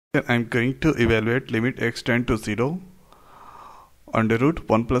Here I'm going to evaluate limit x tend to 0 under root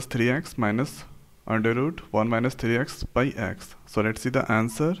 1 plus 3x minus under root 1 minus 3x by x. So let's see the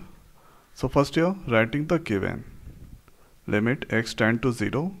answer. So first here writing the given limit x tend to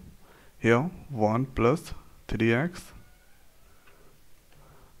 0, here 1 plus 3x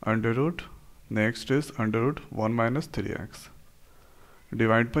under root, next is under root 1 minus 3x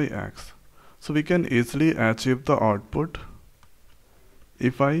divided by x. So we can easily achieve the output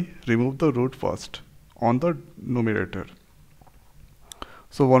if I remove the root first on the numerator.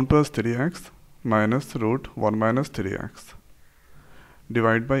 So 1 plus 3x minus root 1 minus 3x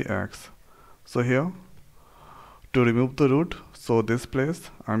divided by x. So here to remove the root, so this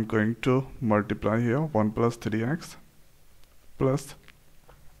place I'm going to multiply here 1 plus 3x plus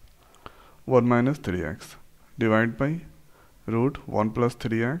 1 minus 3x divided by root 1 plus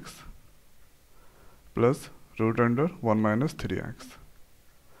 3x plus root under 1 minus 3x.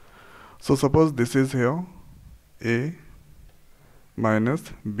 So suppose this is here a minus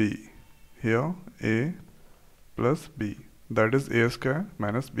b, here a plus b, that is a square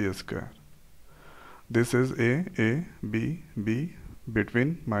minus b square. This is a, b, b,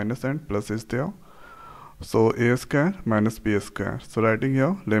 between minus and plus is there. So a square minus b square. So writing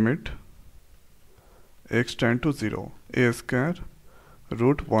here limit x tend to 0, a square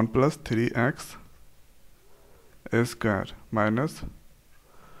root 1 plus 3x a square minus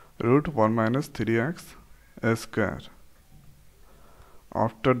root 1 minus 3x a square.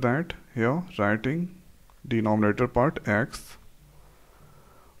 After that here writing denominator part x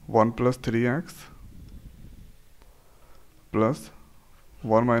 1 plus 3x plus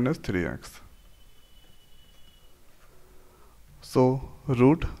 1 minus 3x. So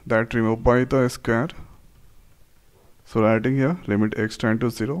root that removed by the square. So writing here limit x tend to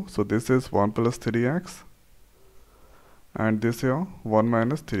 0. So this is 1 plus 3x and this here 1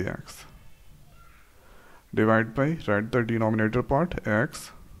 minus 3x divide by, write the denominator part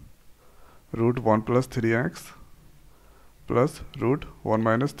x root 1 plus 3x plus root 1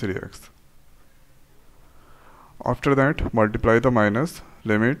 minus 3x. After that multiply the minus,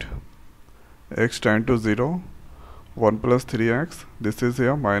 limit x tend to 0 1 plus 3x, this is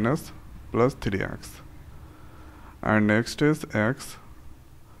here minus plus 3x, and next is x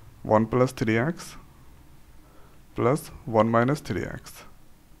 1 plus 3x plus 1 minus 3x.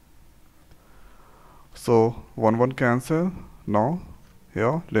 So 1 cancel. Now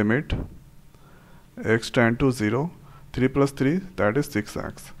here limit x tend to 0, 3 plus 3 that is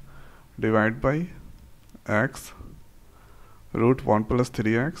 6x divided by x root 1 plus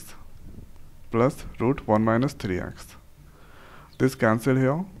 3x plus root 1 minus 3x. This cancel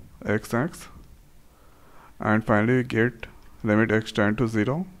here x, and finally we get limit x tend to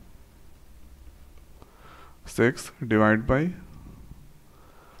 0 6 divided by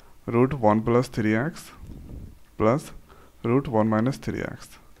root 1 plus 3x plus root 1 minus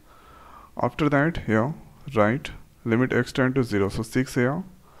 3x. After that here write limit x tend to 0, so 6 here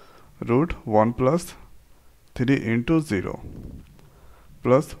root 1 plus 3 into 0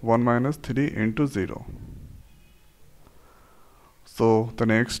 plus 1 minus 3 into 0. So the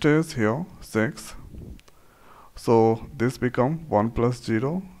next is here 6. So this become 1 plus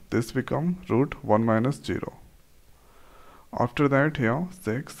 0, this become root 1 minus 0. After that here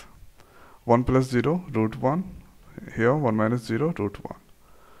 6, 1 plus 0 root 1, here 1 minus 0 root 1.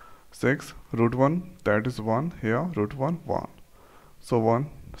 6 root 1 that is 1, here root 1 1. So 1,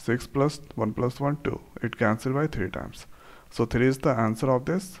 6 plus 1 plus 1 2, it cancel by 3 times. So 3 is the answer of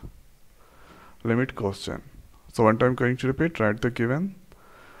this limit question. So one time going to repeat, write the given,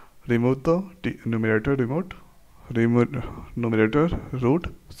 remove the numerator numerator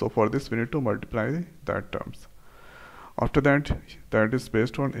root. So for this we need to multiply that terms. After that is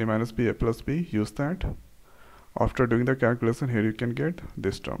based on a minus b, a plus b, use that. After doing the calculation here you can get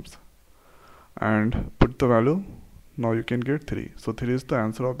these terms and put the value. Now you can get 3. So 3 is the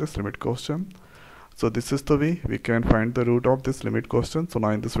answer of this limit question. So this is the way we can find the root of this limit question. So now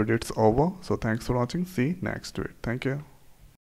in this video it's over. So thanks for watching. See you next week. Thank you.